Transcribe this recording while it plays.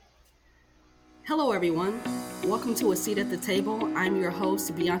Hello, everyone. Welcome to A Seat at the Table. I'm your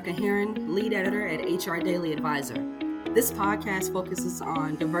host, Bianca Heron, lead editor at HR Daily Advisor. This podcast focuses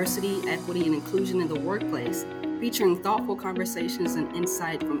on diversity, equity, and inclusion in the workplace, featuring thoughtful conversations and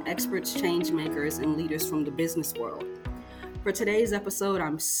insight from experts, change makers, and leaders from the business world. For today's episode,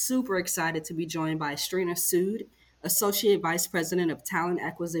 I'm super excited to be joined by Strina Sood, Associate Vice President of Talent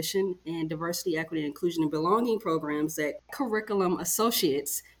Acquisition and Diversity, Equity, Inclusion, and Belonging Programs at Curriculum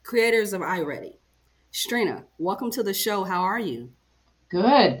Associates, creators of iReady. Strina, welcome to the show. How are you?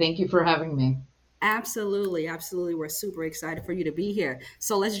 Good. Thank you for having me. Absolutely, absolutely. We're super excited for you to be here.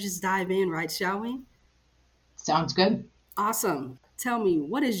 So let's just dive in, right, shall we? Sounds good. Awesome. Tell me,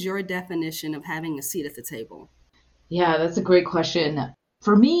 what is your definition of having a seat at the table? Yeah, that's a great question.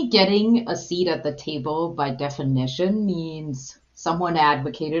 For me, getting a seat at the table by definition means someone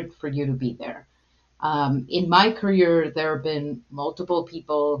advocated for you to be there. In my career, there have been multiple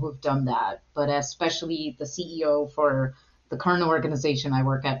people who've done that, but especially the CEO for the current organization I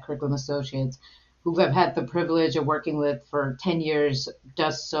work at, Curriculum Associates, who I've had the privilege of working with for 10 years,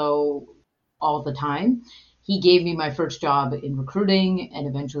 does so all the time. He gave me my first job in recruiting and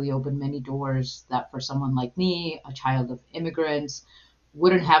eventually opened many doors that for someone like me, a child of immigrants,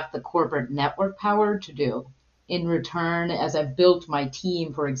 wouldn't have the corporate network power to do. In return, as I've built my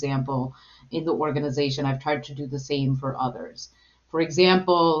team, for example, in the organization, I've tried to do the same for others. For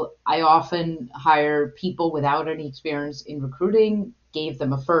example, I often hire people without any experience in recruiting, gave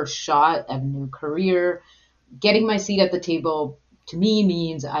them a first shot at a new career. Getting my seat at the table to me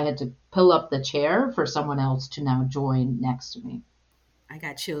means I had to pull up the chair for someone else to now join next to me. I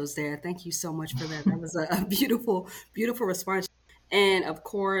got chills there. Thank you so much for that. That was a beautiful, beautiful response. And of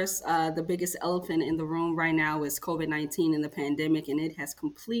course, the biggest elephant in the room right now is COVID-19 and the pandemic, and it has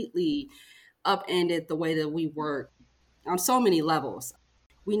completely upended the way that we work on so many levels.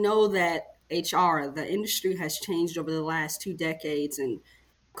 We know that HR, the industry has changed over the last 2 decades, and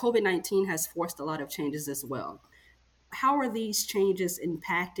COVID 19 has forced a lot of changes as well. How are these changes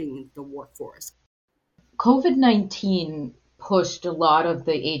impacting the workforce? COVID 19 pushed a lot of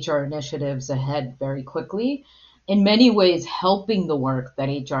the HR initiatives ahead very quickly, in many ways, helping the work that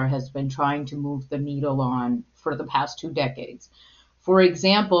HR has been trying to move the needle on for the past 2 decades. For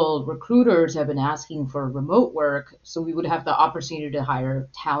example, recruiters have been asking for remote work, so we would have the opportunity to hire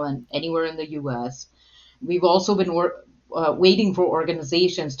talent anywhere in the US. We've also been waiting for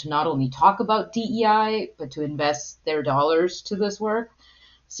organizations to not only talk about DEI, but to invest their dollars to this work.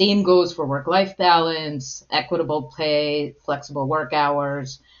 Same goes for work-life balance, equitable pay, flexible work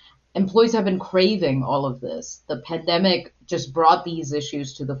hours. Employees have been craving all of this. The pandemic just brought these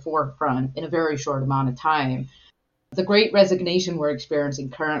issues to the forefront in a very short amount of time. The great resignation we're experiencing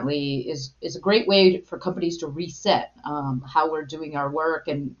currently is a great way for companies to reset how we're doing our work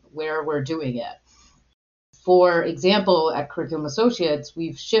and where we're doing it. For example, at Curriculum Associates,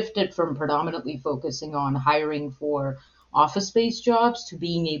 we've shifted from predominantly focusing on hiring for office-based jobs to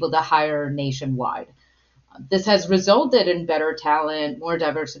being able to hire nationwide. This has resulted in better talent, more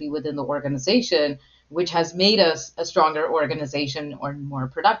diversity within the organization, which has made us a stronger organization or more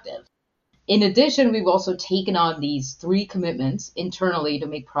productive. In addition, we've also taken on these three commitments internally to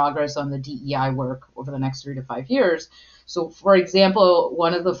make progress on the DEI work over the next 3 to 5 years. So, for example,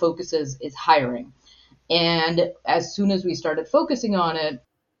 one of the focuses is hiring. And as soon as we started focusing on it,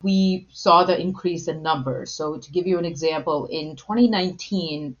 we saw the increase in numbers. So to give you an example, in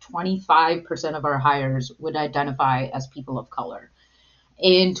 2019, 25% of our hires would identify as people of color.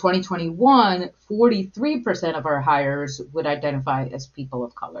 In 2021, 43% of our hires would identify as people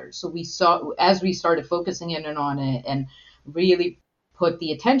of color. So we saw, as we started focusing in on it and really put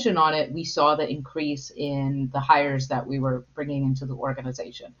the attention on it, we saw the increase in the hires that we were bringing into the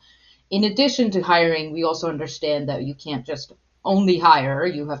organization. In addition to hiring, we also understand that you can't just only hire,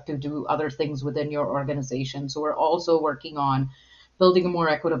 you have to do other things within your organization. So we're also working on building a more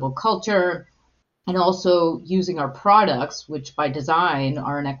equitable culture and also using our products, which by design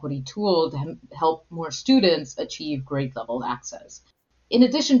are an equity tool to help more students achieve grade level access. In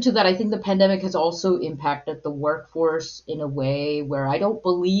addition to that, I think the pandemic has also impacted the workforce in a way where I don't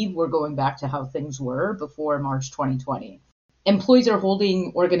believe we're going back to how things were before March 2020. Employees are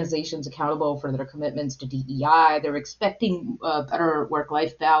holding organizations accountable for their commitments to DEI. They're expecting better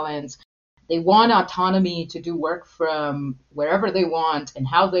work-life balance. They want autonomy to do work from wherever they want and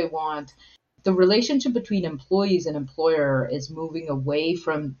how they want. The relationship between employees and employer is moving away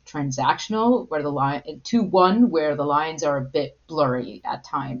from transactional, where the line to one where the lines are a bit blurry at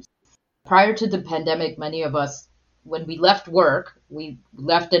times. Prior to the pandemic, many of us, when we left work, we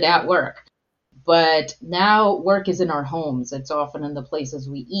left it at work. But now work is in our homes. It's often in the places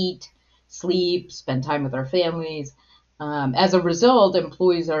we eat, sleep, spend time with our families. As a result,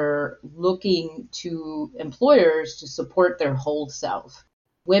 employees are looking to employers to support their whole self.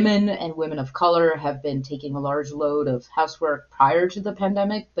 Women and women of color have been taking a large load of housework prior to the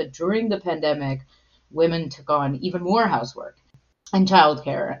pandemic, but during the pandemic, women took on even more housework and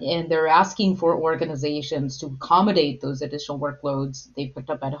childcare, and they're asking for organizations to accommodate those additional workloads they picked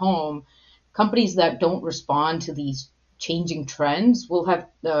up at home. Companies that don't respond to these changing trends will have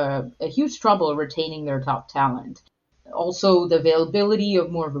a huge trouble retaining their top talent. Also, the availability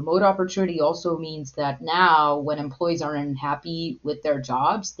of more remote opportunity also means that now when employees are unhappy with their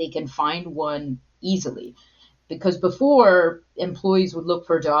jobs, they can find one easily. Because before, employees would look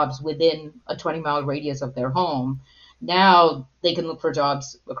for jobs within a 20-mile radius of their home. Now they can look for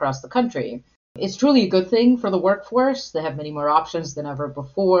jobs across the country. It's truly a good thing for the workforce. They have many more options than ever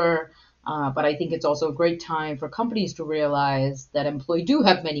before. But I think it's also a great time for companies to realize that employees do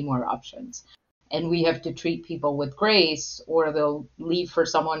have many more options. And we have to treat people with grace, or they'll leave for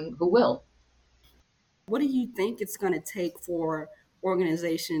someone who will. What do you think it's going to take for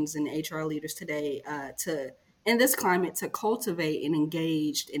organizations and HR leaders today in this climate, to cultivate an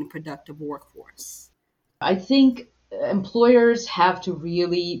engaged and productive workforce? I think employers have to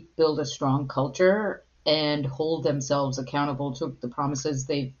really build a strong culture and hold themselves accountable to the promises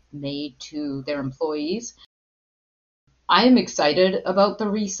they've made to their employees. I am excited about the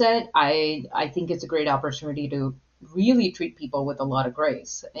reset. I think it's a great opportunity to really treat people with a lot of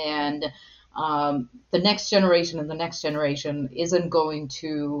grace. And the next generation and the next generation isn't going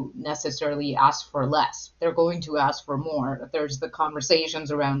to necessarily ask for less. They're going to ask for more. There's the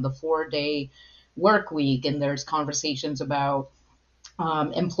conversations around the 4-day work week, and there's conversations about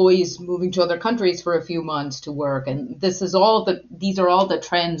employees moving to other countries for a few months to work. And these are all the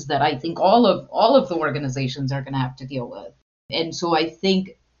trends that I think all of the organizations are going to have to deal with. And so I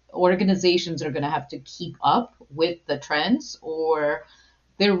think organizations are going to have to keep up with the trends, or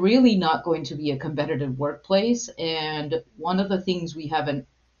they're really not going to be a competitive workplace. And one of the things we haven't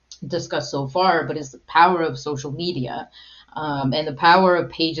discussed so far, but is the power of social media, and the power of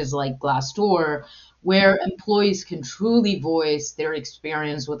pages like Glassdoor, where employees can truly voice their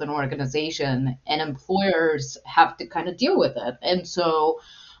experience with an organization, and employers have to kind of deal with it. And so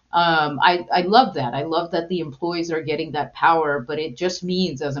I love that. I love that the employees are getting that power, but it just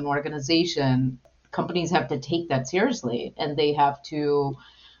means as an organization, companies have to take that seriously, and they have to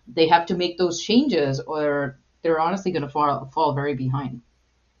make those changes, or they're honestly going to fall very behind.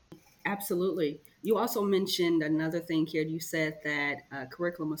 Absolutely. You also mentioned another thing here. You said that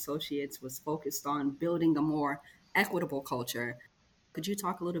Curriculum Associates was focused on building a more equitable culture. Could you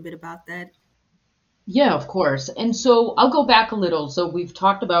talk a little bit about that? Yeah, of course. And so I'll go back a little. So we've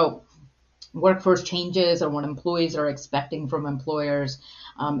talked about workforce changes and what employees are expecting from employers.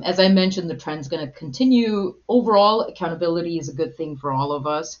 As I mentioned, the trend's going to continue. Overall, accountability is a good thing for all of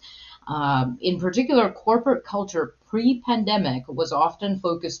us. In particular, corporate culture pre-pandemic was often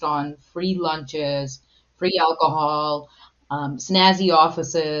focused on free lunches, free alcohol, snazzy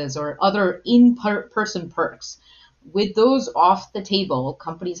offices, or other in-person perks. With those off the table,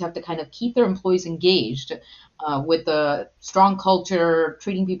 companies have to kind of keep their employees engaged with a strong culture,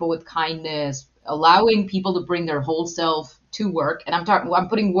 treating people with kindness, allowing people to bring their whole self to work. And I'm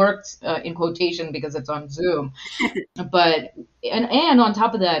putting work in quotation because it's on Zoom, but and on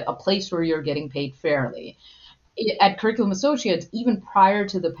top of that, a place where you're getting paid fairly. At Curriculum Associates, even prior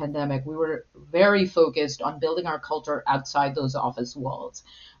to the pandemic, we were very focused on building our culture outside those office walls.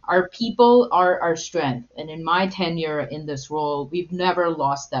 Our people are our strength, and in my tenure in this role, we've never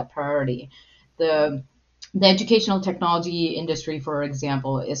lost that priority. The the educational technology industry, for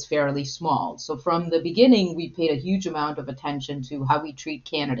example, is fairly small. So from the beginning, we paid a huge amount of attention to how we treat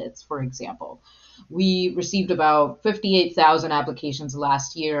candidates, for example. We received about 58,000 applications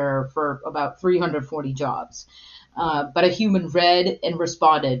last year for about 340 jobs. But a human read and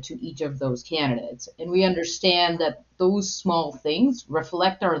responded to each of those candidates. And we understand that those small things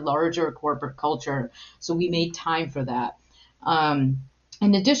reflect our larger corporate culture. So we made time for that. Um,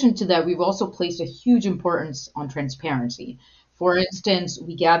 in addition to that, we've also placed a huge importance on transparency. For instance,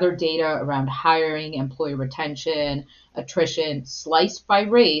 we gather data around hiring, employee retention, attrition, sliced by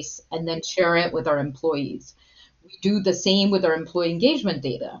race, and then share it with our employees. We do the same with our employee engagement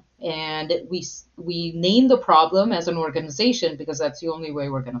data, and we name the problem as an organization because that's the only way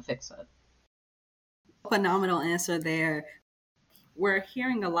we're going to fix it. Phenomenal answer there. We're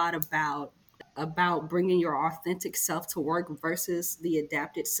hearing a lot about bringing your authentic self to work versus the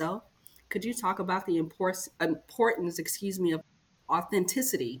adapted self. Could you talk about the importance, of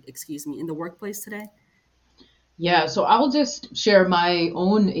authenticity, in the workplace today? Yeah, so I'll just share my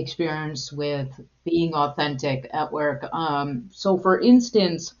own experience with being authentic at work. So, for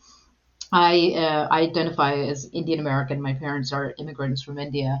instance, I identify as Indian American. My parents are immigrants from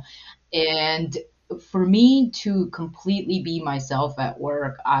India, and for me to completely be myself at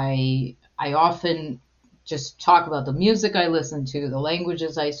work, I often just talk about the music I listen to, the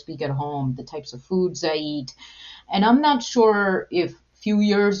languages I speak at home, the types of foods I eat, and I'm not sure if a few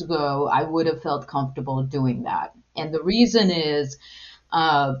years ago I would have felt comfortable doing that. And the reason is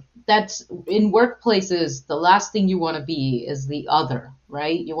uh, that's in workplaces, the last thing you want to be is the other,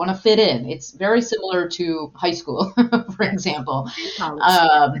 right? You want to fit in. It's very similar to high school, for Yes, example, in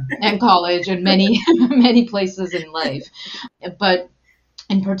college. and college and many, many places in life. But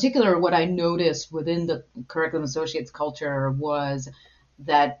in particular, what I noticed within the curriculum associates culture was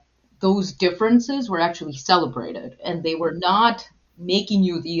that those differences were actually celebrated and they were not making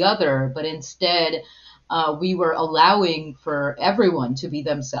you the other, but instead we were allowing for everyone to be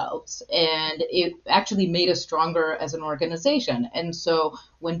themselves. And it actually made us stronger as an organization. And so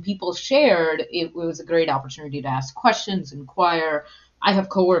when people shared, it was a great opportunity to ask questions, inquire. I have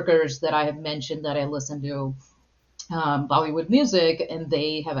coworkers that I have mentioned that I listen to Bollywood music, and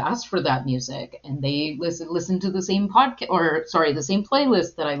they have asked for that music, and they listen to the same podcast, or sorry, the same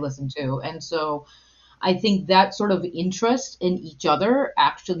playlist that I listen to, and so I think that sort of interest in each other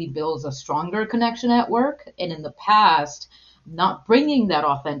actually builds a stronger connection at work. And in the past, not bringing that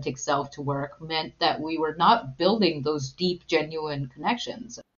authentic self to work meant that we were not building those deep, genuine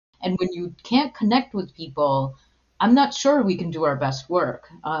connections. And when you can't connect with people, I'm not sure we can do our best work.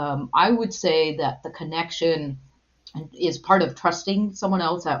 I would say that the connection is part of trusting someone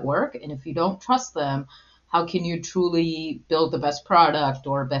else at work. And if you don't trust them, how can you truly build the best product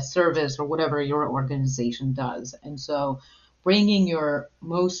or best service or whatever your organization does? And so bringing your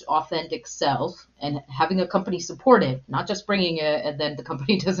most authentic self and having a company support it, not just bringing it and then the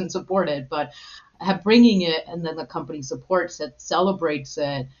company doesn't support it, but bringing it and then the company supports it, celebrates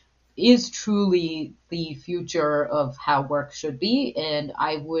it, is truly the future of how work should be. And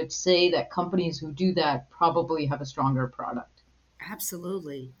I would say that companies who do that probably have a stronger product.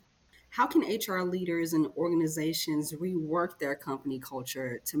 Absolutely. How can HR leaders and organizations rework their company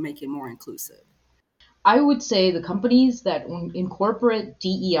culture to make it more inclusive? I would say the companies that incorporate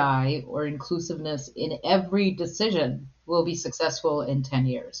DEI or inclusiveness in every decision will be successful in 10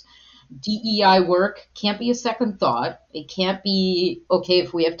 years. DEI work can't be a second thought. It can't be, okay,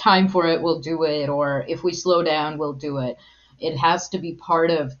 if we have time for it, we'll do it, or if we slow down, we'll do it. It has to be part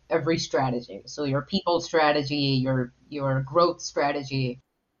of every strategy. So your people strategy, your growth strategy.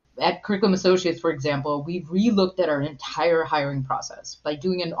 At Curriculum Associates, for example, we've relooked at our entire hiring process by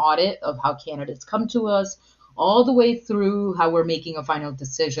doing an audit of how candidates come to us, all the way through how we're making a final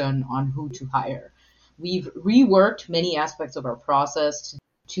decision on who to hire. We've reworked many aspects of our process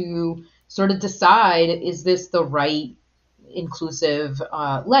to sort of decide, is this the right inclusive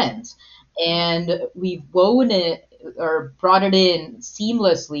lens? And we've woven it or brought it in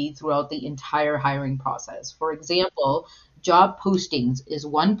seamlessly throughout the entire hiring process. For example, job postings is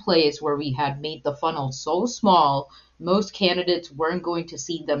one place where we had made the funnel so small, most candidates weren't going to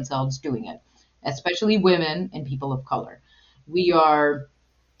see themselves doing it, especially women and people of color. We are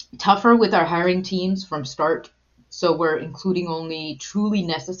tougher with our hiring teams from start. So we're including only truly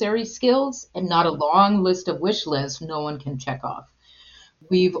necessary skills and not a long list of wish lists no one can check off.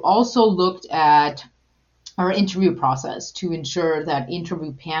 We've also looked at our interview process to ensure that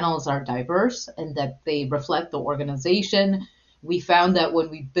interview panels are diverse and that they reflect the organization. We found that when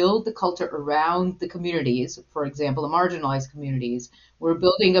we build the culture around the communities, for example, the marginalized communities, we're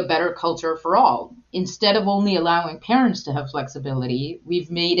building a better culture for all. Instead of only allowing parents to have flexibility,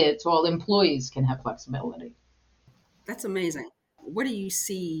 we've made it so all employees can have flexibility. That's amazing. Where do you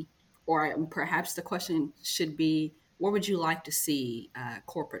see, or perhaps the question should be, where would you like to see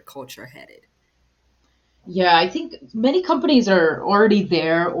corporate culture headed? Yeah, I think many companies are already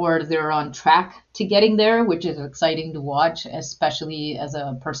there or they're on track to getting there, which is exciting to watch, especially as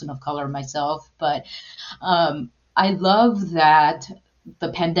a person of color myself. But I love that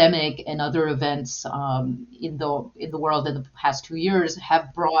the pandemic and other events in the world in the past 2 years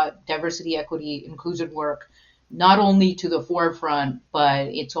have brought diversity, equity, inclusion work not only to the forefront, but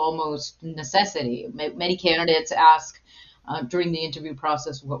it's almost necessity. Many candidates ask during the interview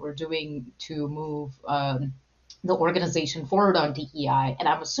process what we're doing to move the organization forward on DEI? And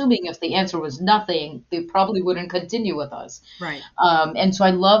I'm assuming if the answer was nothing, they probably wouldn't continue with us. Right. And so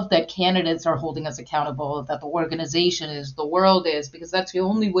I love that candidates are holding us accountable, that the organization is, the world is, because that's the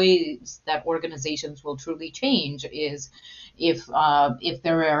only ways that organizations will truly change is if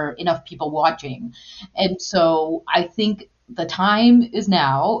there are enough people watching. And so I think the time is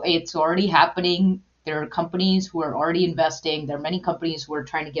now. It's already happening. There are companies who are already investing. There are many companies who are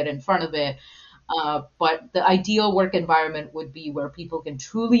trying to get in front of it. But the ideal work environment would be where people can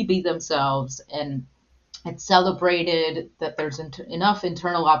truly be themselves, and it's celebrated, that there's enough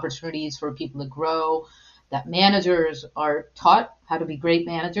internal opportunities for people to grow, that managers are taught how to be great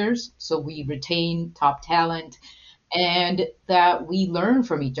managers, so we retain top talent, and that we learn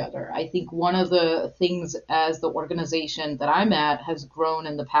from each other. I think one of the things as the organization that I'm at has grown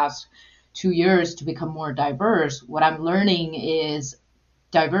in the past 2 years to become more diverse, what I'm learning is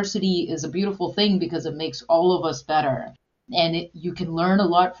diversity is a beautiful thing because it makes all of us better. And you can learn a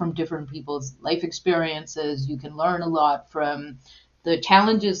lot from different people's life experiences. You can learn a lot from the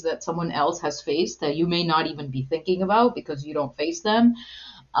challenges that someone else has faced that you may not even be thinking about because you don't face them.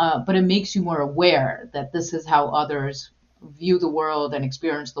 But it makes you more aware that this is how others view the world and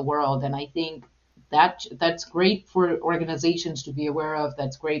experience the world. And I think that's great for organizations to be aware of.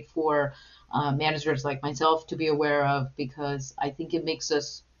 That's great for managers like myself to be aware of, because I think it makes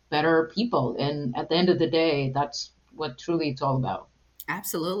us better people. And at the end of the day, that's what truly it's all about.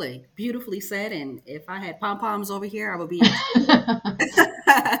 Absolutely. Beautifully said. And if I had pom-poms over here, I would be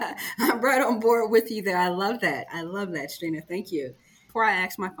I'm right on board with you there. I love that. Strina. Thank you. Before I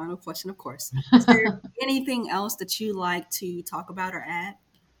ask my final question, of course, is there anything else that you like to talk about or add?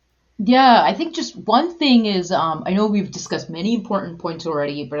 Yeah, I think just one thing is, I know we've discussed many important points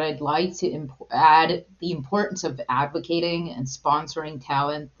already, but I'd like to add the importance of advocating and sponsoring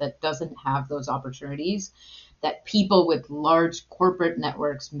talent that doesn't have those opportunities that people with large corporate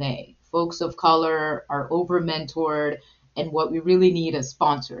networks may. Folks of color are over-mentored, and what we really need is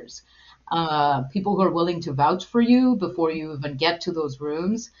sponsors. People who are willing to vouch for you before you even get to those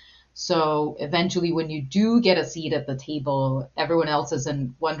rooms. So eventually, when you do get a seat at the table, everyone else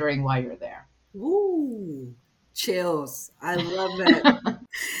isn't wondering why you're there. Ooh, chills. I love that.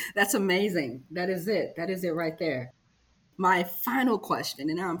 That's amazing. That is it. That is it right there. My final question,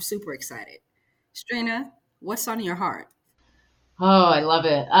 and now I'm super excited. Strina, what's on your heart? Oh, I love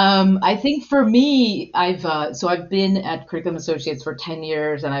it. I think for me, I've been at Curriculum Associates for 10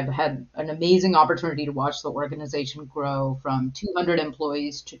 years, and I've had an amazing opportunity to watch the organization grow from 200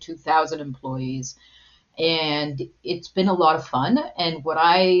 employees to 2,000 employees. And it's been a lot of fun. And what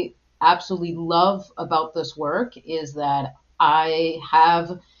I absolutely love about this work is that I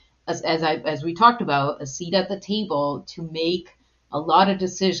have, as we talked about, a seat at the table to make a lot of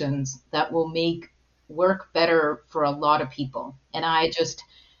decisions that will make work better for a lot of people. And I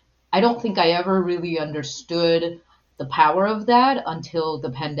don't think I ever really understood the power of that until the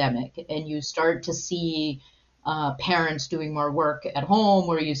pandemic. And you start to see parents doing more work at home,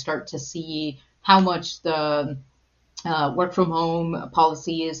 where you start to see how much the work from home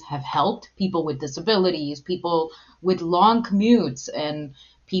policies have helped people with disabilities, people with long commutes, and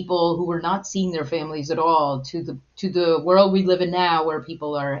people who were not seeing their families at all, to the world we live in now, where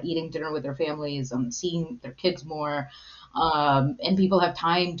people are eating dinner with their families and seeing their kids more, and people have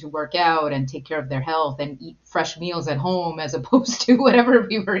time to work out and take care of their health and eat fresh meals at home as opposed to whatever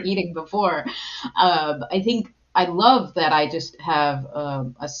we were eating before. I think I love that I just have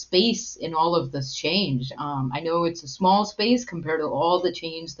a space in all of this change. I know it's a small space compared to all the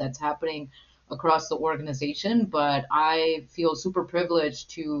change that's happening across the organization, but I feel super privileged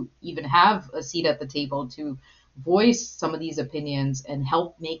to even have a seat at the table to voice some of these opinions and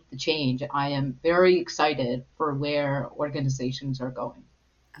help make the change. I am very excited for where organizations are going.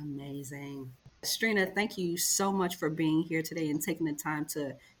 Amazing. Strina, thank you so much for being here today and taking the time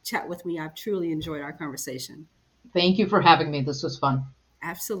to chat with me. I've truly enjoyed our conversation. Thank you for having me. This was fun.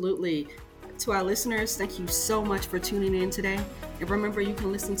 Absolutely. To our listeners, thank you so much for tuning in today. And remember, you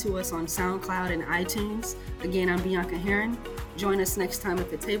can listen to us on SoundCloud and iTunes. Again, I'm Bianca Heron. Join us next time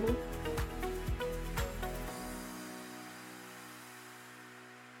at the table.